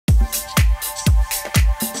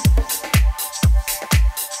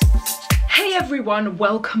everyone,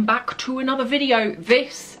 welcome back to another video.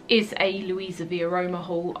 This is a Luisaviaroma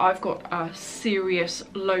haul. I've got a serious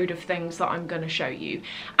load of things that I'm going to show you.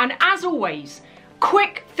 And as always,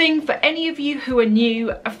 quick thing for any of you who are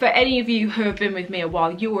new, for any of you who have been with me a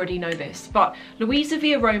while, you already know this, but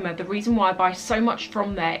Luisaviaroma, the reason why I buy so much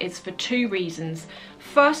from there is for two reasons.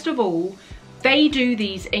 First of all, they do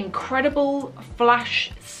these incredible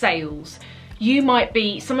flash sales. You might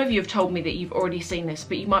be, some of you have told me that you've already seen this,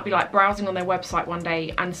 but you might be like browsing on their website one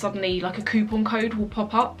day and suddenly like a coupon code will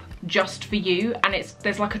pop up just for you, and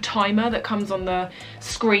there's like a timer that comes on the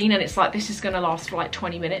screen and it's like this is going to last for like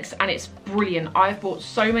 20 minutes and it's brilliant. I've bought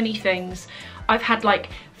so many things. I've had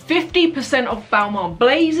like 50% off Balmain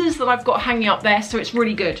blazers that I've got hanging up there, so it's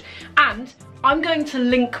really good. And I'm going to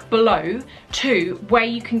link below to where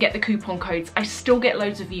you can get the coupon codes. I still get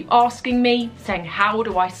loads of you asking me, saying how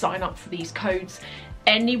do I sign up for these codes?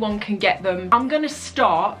 Anyone can get them. I'm going to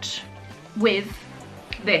start with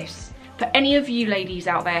this. For any of you ladies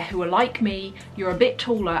out there who are like me, you're a bit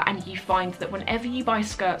taller and you find that whenever you buy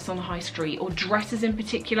skirts on the high street, or dresses in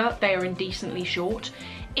particular, they are indecently short.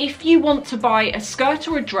 If you want to buy a skirt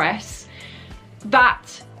or a dress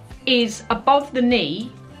that is above the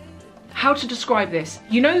knee, how to describe this?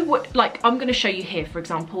 You know what, like I'm going to show you here, for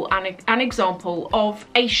example, an example of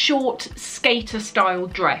a short skater style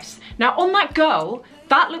dress. Now on that girl,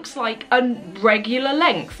 that looks like a regular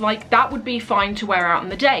length, like that would be fine to wear out in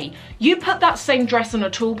the day. You put that same dress on a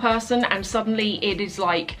tall person and suddenly it is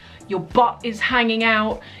like your butt is hanging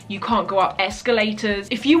out, you can't go up escalators.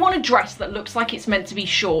 If you want a dress that looks like it's meant to be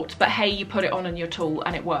short, but hey, you put it on and you're tall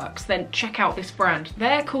and it works, then check out this brand.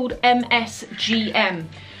 They're called MSGM.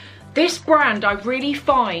 This brand, I really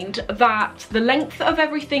find that the length of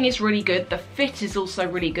everything is really good, the fit is also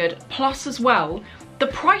really good, plus as well, the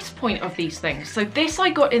price point of these things. So this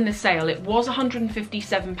I got in the sale, it was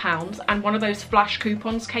 £157 and one of those flash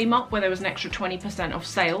coupons came up where there was an extra 20% off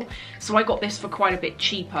sale. So I got this for quite a bit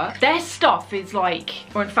cheaper. Their stuff is like,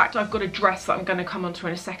 or in fact I've got a dress that I'm going to come onto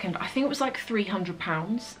in a second, I think it was like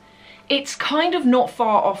 £300. It's kind of not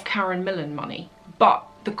far off Karen Millen money, but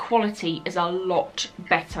the quality is a lot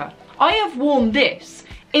better. I have worn this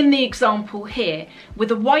in the example here with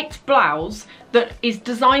a white blouse that is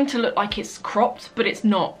designed to look like it's cropped, but it's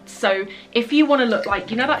not. So if you want to look like,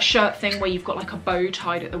 you know that shirt thing where you've got like a bow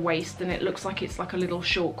tied at the waist and it looks like it's like a little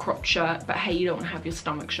short cropped shirt, but hey, you don't want to have your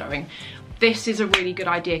stomach showing. This is a really good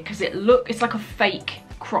idea because it's like a fake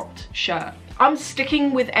cropped shirt. I'm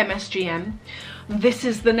sticking with MSGM. This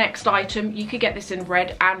is the next item. You could get this in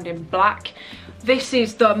red and in black. This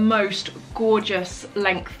is the most gorgeous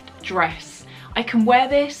length dress. I can wear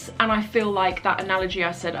this and I feel like that analogy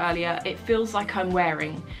I said earlier, it feels like I'm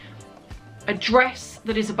wearing a dress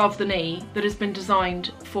that is above the knee that has been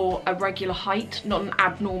designed for a regular height, not an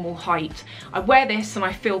abnormal height. I wear this and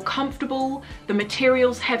I feel comfortable. The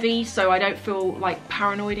material's heavy, so I don't feel like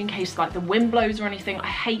paranoid in case like the wind blows or anything. I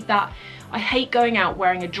hate that. I hate going out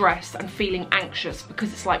wearing a dress and feeling anxious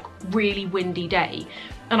because it's like really windy day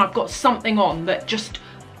and I've got something on that just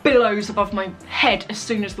billows above my head as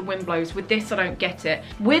soon as the wind blows. With this I don't get it.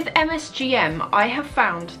 With MSGM I have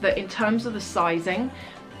found that in terms of the sizing,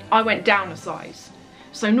 I went down a size.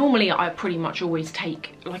 So normally I pretty much always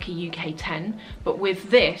take like a UK 10, but with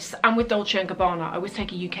this and with Dolce & Gabbana I always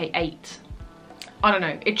take a UK 8. I don't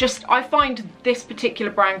know, it just, I find this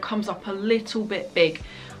particular brand comes up a little bit big.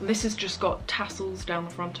 And this has just got tassels down the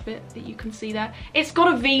front of it that you can see there. It's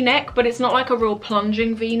got a V-neck, but it's not like a real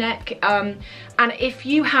plunging V-neck. And if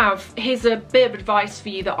you have, here's a bit of advice for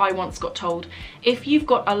you that I once got told. If you've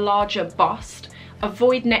got a larger bust,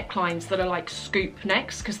 avoid necklines that are like scoop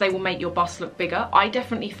necks because they will make your bust look bigger. I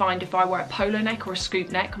definitely find if I wear a polo neck or a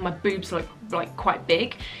scoop neck and my boobs look like quite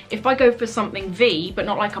big, if I go for something V, but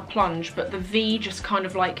not like a plunge, but the V just kind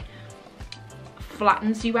of like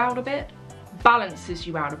flattens you out a bit, balances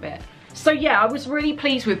you out a bit. So yeah, I was really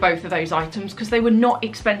pleased with both of those items because they were not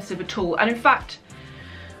expensive at all. And in fact,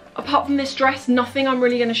 apart from this dress, nothing I'm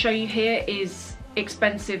really going to show you here is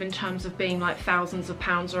expensive in terms of being like thousands of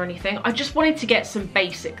pounds or anything. I just wanted to get some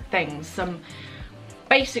basic things, some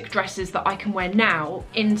basic dresses that I can wear now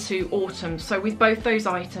into autumn. So with both those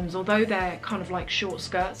items, although they're kind of like short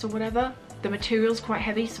skirts or whatever, the material's quite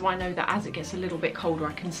heavy, so I know that as it gets a little bit colder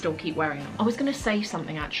I can still keep wearing them. I was going to say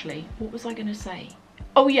something actually. What was I going to say?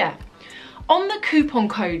 Oh yeah, on the coupon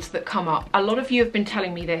codes that come up, a lot of you have been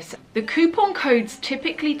telling me this, the coupon codes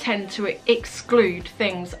typically tend to exclude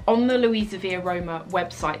things on the Luisaviaroma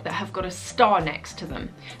website that have got a star next to them.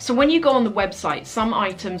 So when you go on the website, some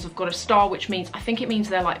items have got a star, which means, I think it means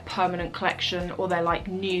they're like permanent collection or they're like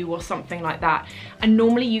new or something like that. And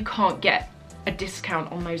normally you can't get a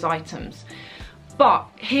discount on those items. But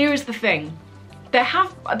here is the thing.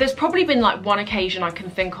 There's probably been like one occasion I can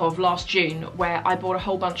think of last June where I bought a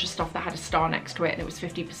whole bunch of stuff that had a star next to it and it was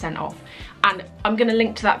 50% off. And I'm gonna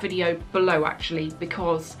link to that video below actually,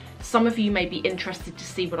 because some of you may be interested to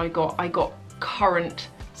see what I got. I got current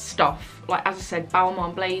stuff, like as I said,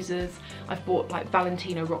 Balmain blazers. I've bought like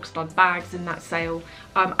Valentino Rockstar bags in that sale,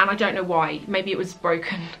 and I don't know why. Maybe it was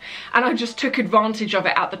broken and I just took advantage of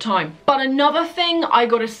it at the time. But another thing I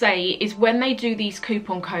gotta say is when they do these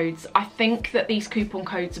coupon codes, I think that these coupon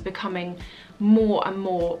codes are becoming more and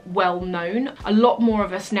more well known. A lot more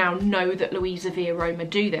of us now know that Luisaviaroma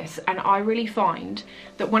do this, and I really find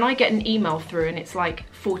that when I get an email through and it's like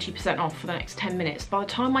 40% off for the next 10 minutes, by the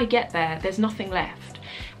time I get there, there's nothing left.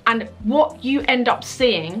 And what you end up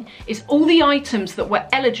seeing is all the items that were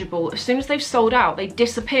eligible, as soon as they've sold out, they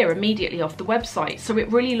disappear immediately off the website. So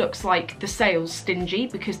it really looks like the sale's stingy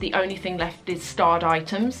because the only thing left is starred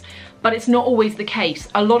items, but it's not always the case.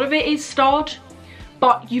 A lot of it is starred,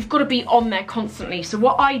 but you've got to be on there constantly. So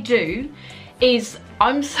what I do is,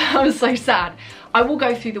 I'm so sad. I will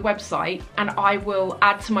go through the website and I will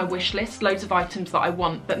add to my wish list loads of items that I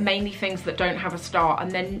want, but mainly things that don't have a star.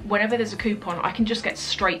 And then whenever there's a coupon, I can just get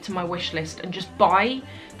straight to my wish list and just buy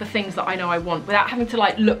the things that I know I want without having to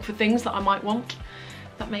like look for things that I might want.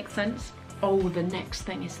 If that makes sense. Oh, the next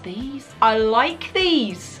thing is these. I like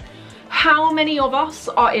these. How many of us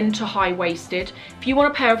are into high-waisted? If you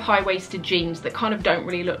want a pair of high-waisted jeans that kind of don't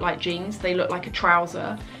really look like jeans, they look like a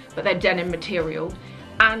trouser, but they're denim material,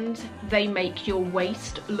 and they make your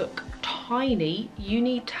waist look tiny, you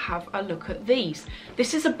need to have a look at these.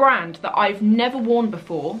 This is a brand that I've never worn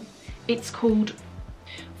before. It's called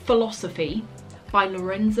Philosophy by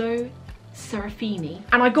Lorenzo Serafini.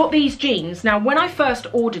 And I got these jeans. Now, when I first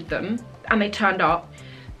ordered them and they turned up,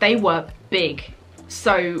 they were big.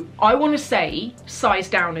 So I want to say size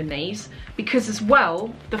down in these, because as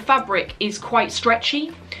well, the fabric is quite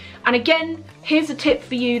stretchy. And again, here's a tip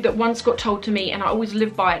for you that once got told to me, and I always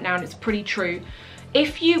live by it now, and it's pretty true.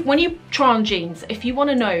 When you try on jeans, if you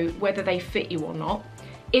want to know whether they fit you or not,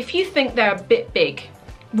 if you think they're a bit big,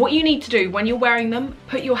 what you need to do when you're wearing them,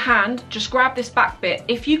 put your hand, just grab this back bit.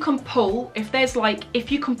 If you can pull,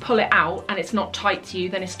 if you can pull it out and it's not tight to you,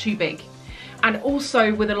 then it's too big. And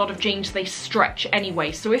also with a lot of jeans, they stretch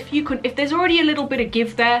anyway. So if there's already a little bit of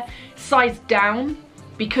give there, size down,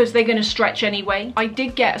 because they're gonna stretch anyway. I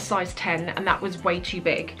did get a size 10 and that was way too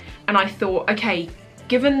big. And I thought, okay,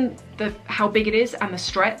 given how big it is and the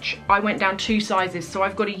stretch, I went down 2 sizes. So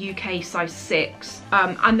I've got a UK size 6,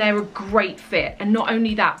 and they're a great fit. And not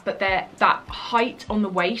only that, but they're that height on the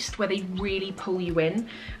waist where they really pull you in.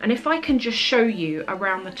 And if I can just show you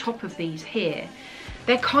around the top of these here,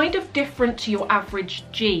 they're kind of different to your average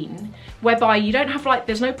jean, whereby you don't have like,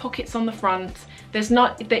 there's no pockets on the front. There's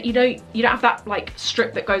not that you don't have that like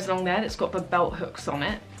strip that goes along there that's got the belt hooks on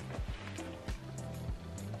it.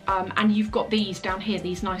 And you've got these down here,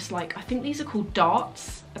 these nice, like, I think these are called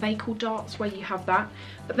darts. Are they called darts where you have that?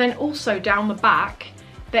 But then also down the back,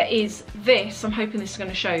 there is this, I'm hoping this is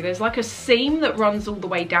gonna show, there's like a seam that runs all the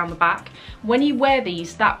way down the back. When you wear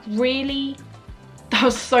these, that really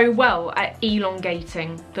does so well at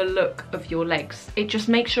elongating the look of your legs. It just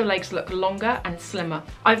makes your legs look longer and slimmer.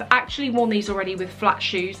 I've actually worn these already with flat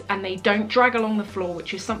shoes and they don't drag along the floor,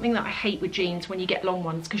 which is something that I hate with jeans when you get long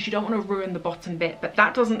ones, because you don't want to ruin the bottom bit, but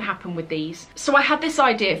that doesn't happen with these. So I had this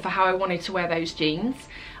idea for how I wanted to wear those jeans,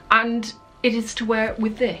 and it is to wear it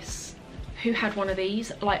with this. Who had one of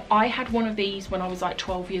these? Like, I had one of these when I was like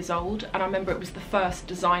 12 years old, and I remember it was the first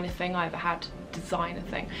designer thing I ever had.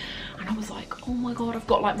 And I was like, oh my god, I've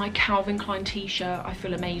got like my Calvin Klein t-shirt, I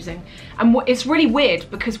feel amazing. And it's really weird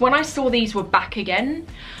because when I saw these were back again,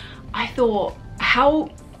 I thought,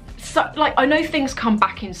 like, I know things come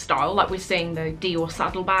back in style, like we're seeing the Dior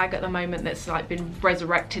saddlebag at the moment that's like been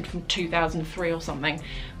resurrected from 2003 or something,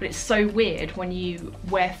 but it's so weird when you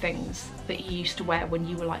wear things that you used to wear when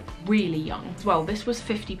you were like really young. As well, this was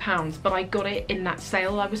 £50, but I got it in that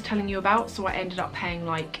sale I was telling you about, so I ended up paying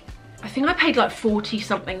like, I think I paid like 40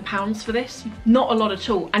 something pounds for this. Not a lot at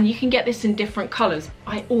all. And you can get this in different colours.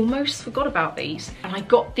 I almost forgot about these. And I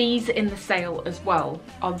got these in the sale as well,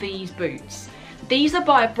 are these boots. These are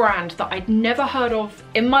by a brand that I'd never heard of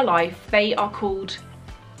in my life. They are called,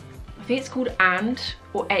 I think it's called And,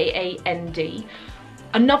 or AAND.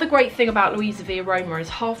 Another great thing about Luisaviaroma is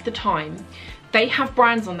half the time they have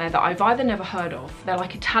brands on there that I've either never heard of. They're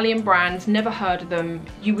like Italian brands, never heard of them.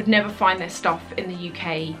 You would never find their stuff in the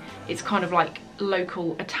UK. It's kind of like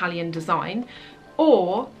local Italian design.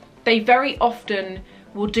 Or they very often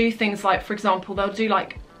will do things like, for example, they'll do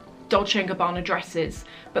like Dolce & Gabbana dresses,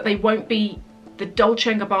 but they won't be the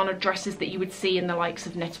Dolce & Gabbana dresses that you would see in the likes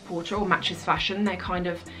of Net-a-Porter or Matches Fashion. They're kind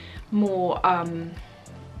of more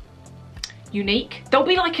unique. They'll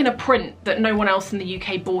be like in a print that no one else in the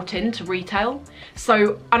UK bought into retail.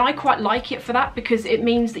 So, and I quite like it for that, because it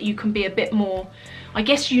means that you can be a bit more, I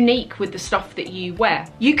guess, unique with the stuff that you wear.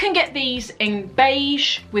 You can get these in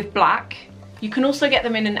beige with black. You can also get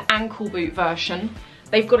them in an ankle boot version.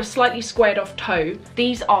 They've got a slightly squared off toe.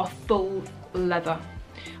 These are full leather.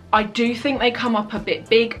 I do think they come up a bit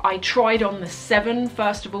big. I tried on the 7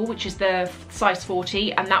 first of all, which is the size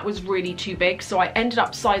 40, and that was really too big. So I ended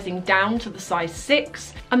up sizing down to the size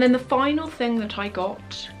 6. And then the final thing that I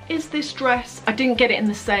got is this dress. I didn't get it in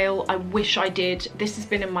the sale. I wish I did. This has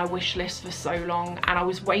been in my wish list for so long, and I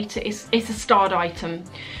was waiting. It's a starred item.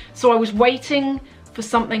 So I was waiting for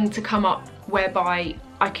something to come up whereby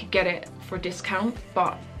I could get it for a discount,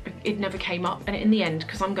 but it never came up. And in the end,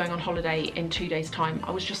 because I'm going on holiday in 2 days time,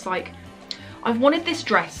 I was just like, I've wanted this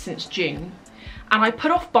dress since June, and I put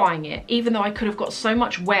off buying it, even though I could have got so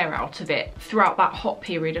much wear out of it throughout that hot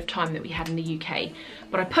period of time that we had in the UK.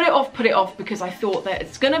 But I put it off because I thought that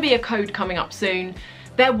it's gonna be a code coming up soon.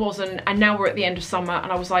 There wasn't, and now we're at the end of summer,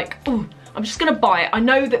 and I was like, oh, I'm just gonna buy it. I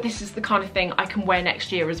know that this is the kind of thing I can wear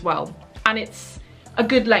next year as well, and it's a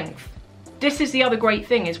good length. This is the other great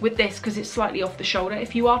thing, is with this, because it's slightly off the shoulder,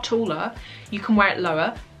 if you are taller, you can wear it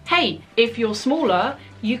lower. Hey, if you're smaller,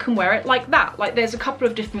 you can wear it like that. Like, there's a couple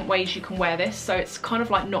of different ways you can wear this, so it's kind of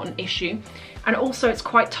like not an issue. And also it's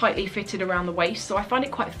quite tightly fitted around the waist, so I find it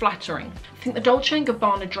quite flattering. I think the Dolce &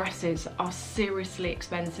 Gabbana dresses are seriously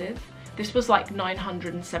expensive. This was like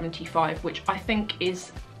 $975, which I think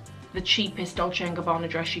is the cheapest Dolce & Gabbana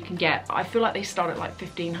dress you can get. I feel like they start at like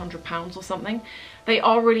 £1,500 or something. They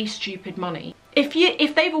are really stupid money. If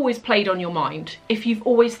they've always played on your mind, if you've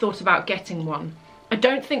always thought about getting one, I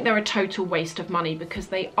don't think they're a total waste of money, because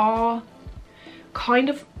they are kind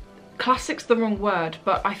of, classic's the wrong word,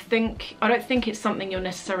 but I don't think it's something you're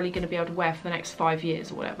necessarily going to be able to wear for the next 5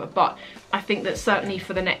 years or whatever, but I think that certainly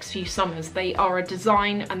for the next few summers, they are a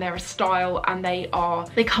design and they're a style, and they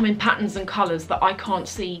come in patterns and colours that I can't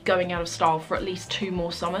see going out of style for at least 2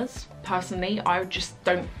 more summers. Personally, I just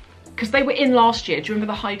don't, because they were in last year. Do you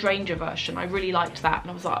remember the hydrangea version? I really liked that,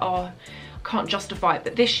 and I was like, oh, can't justify it.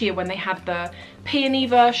 But this year, when they had the peony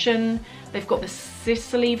version, they've got the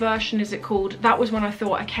Sicily version, is it called? That was when I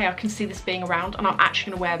thought, okay, I can see this being around, and I'm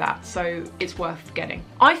actually gonna wear that, so it's worth getting.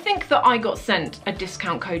 I think that I got sent a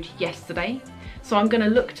discount code yesterday, so I'm gonna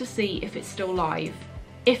look to see if it's still live.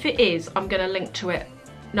 If it is, I'm gonna link to it.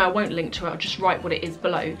 No, I won't link to it, I'll just write what it is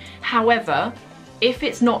below. However, if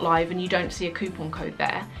it's not live and you don't see a coupon code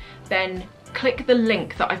there, then click the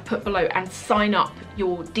link that I've put below and sign up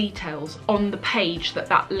your details on the page that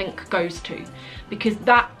that link goes to, because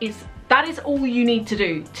that is all you need to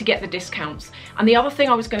do to get the discounts. And the other thing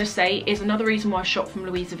I was going to say is another reason why I shop from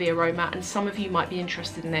Luisaviaroma, and some of you might be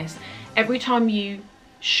interested in this. Every time you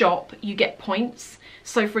shop, you get points.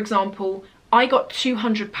 So for example, I got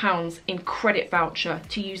 £200 in credit voucher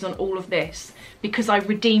to use on all of this because I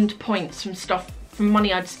redeemed points from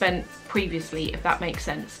money I'd spent previously, if that makes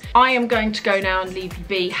sense. I am going to go now and leave you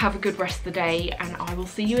be. Have a good rest of the day, and I will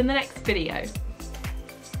see you in the next video.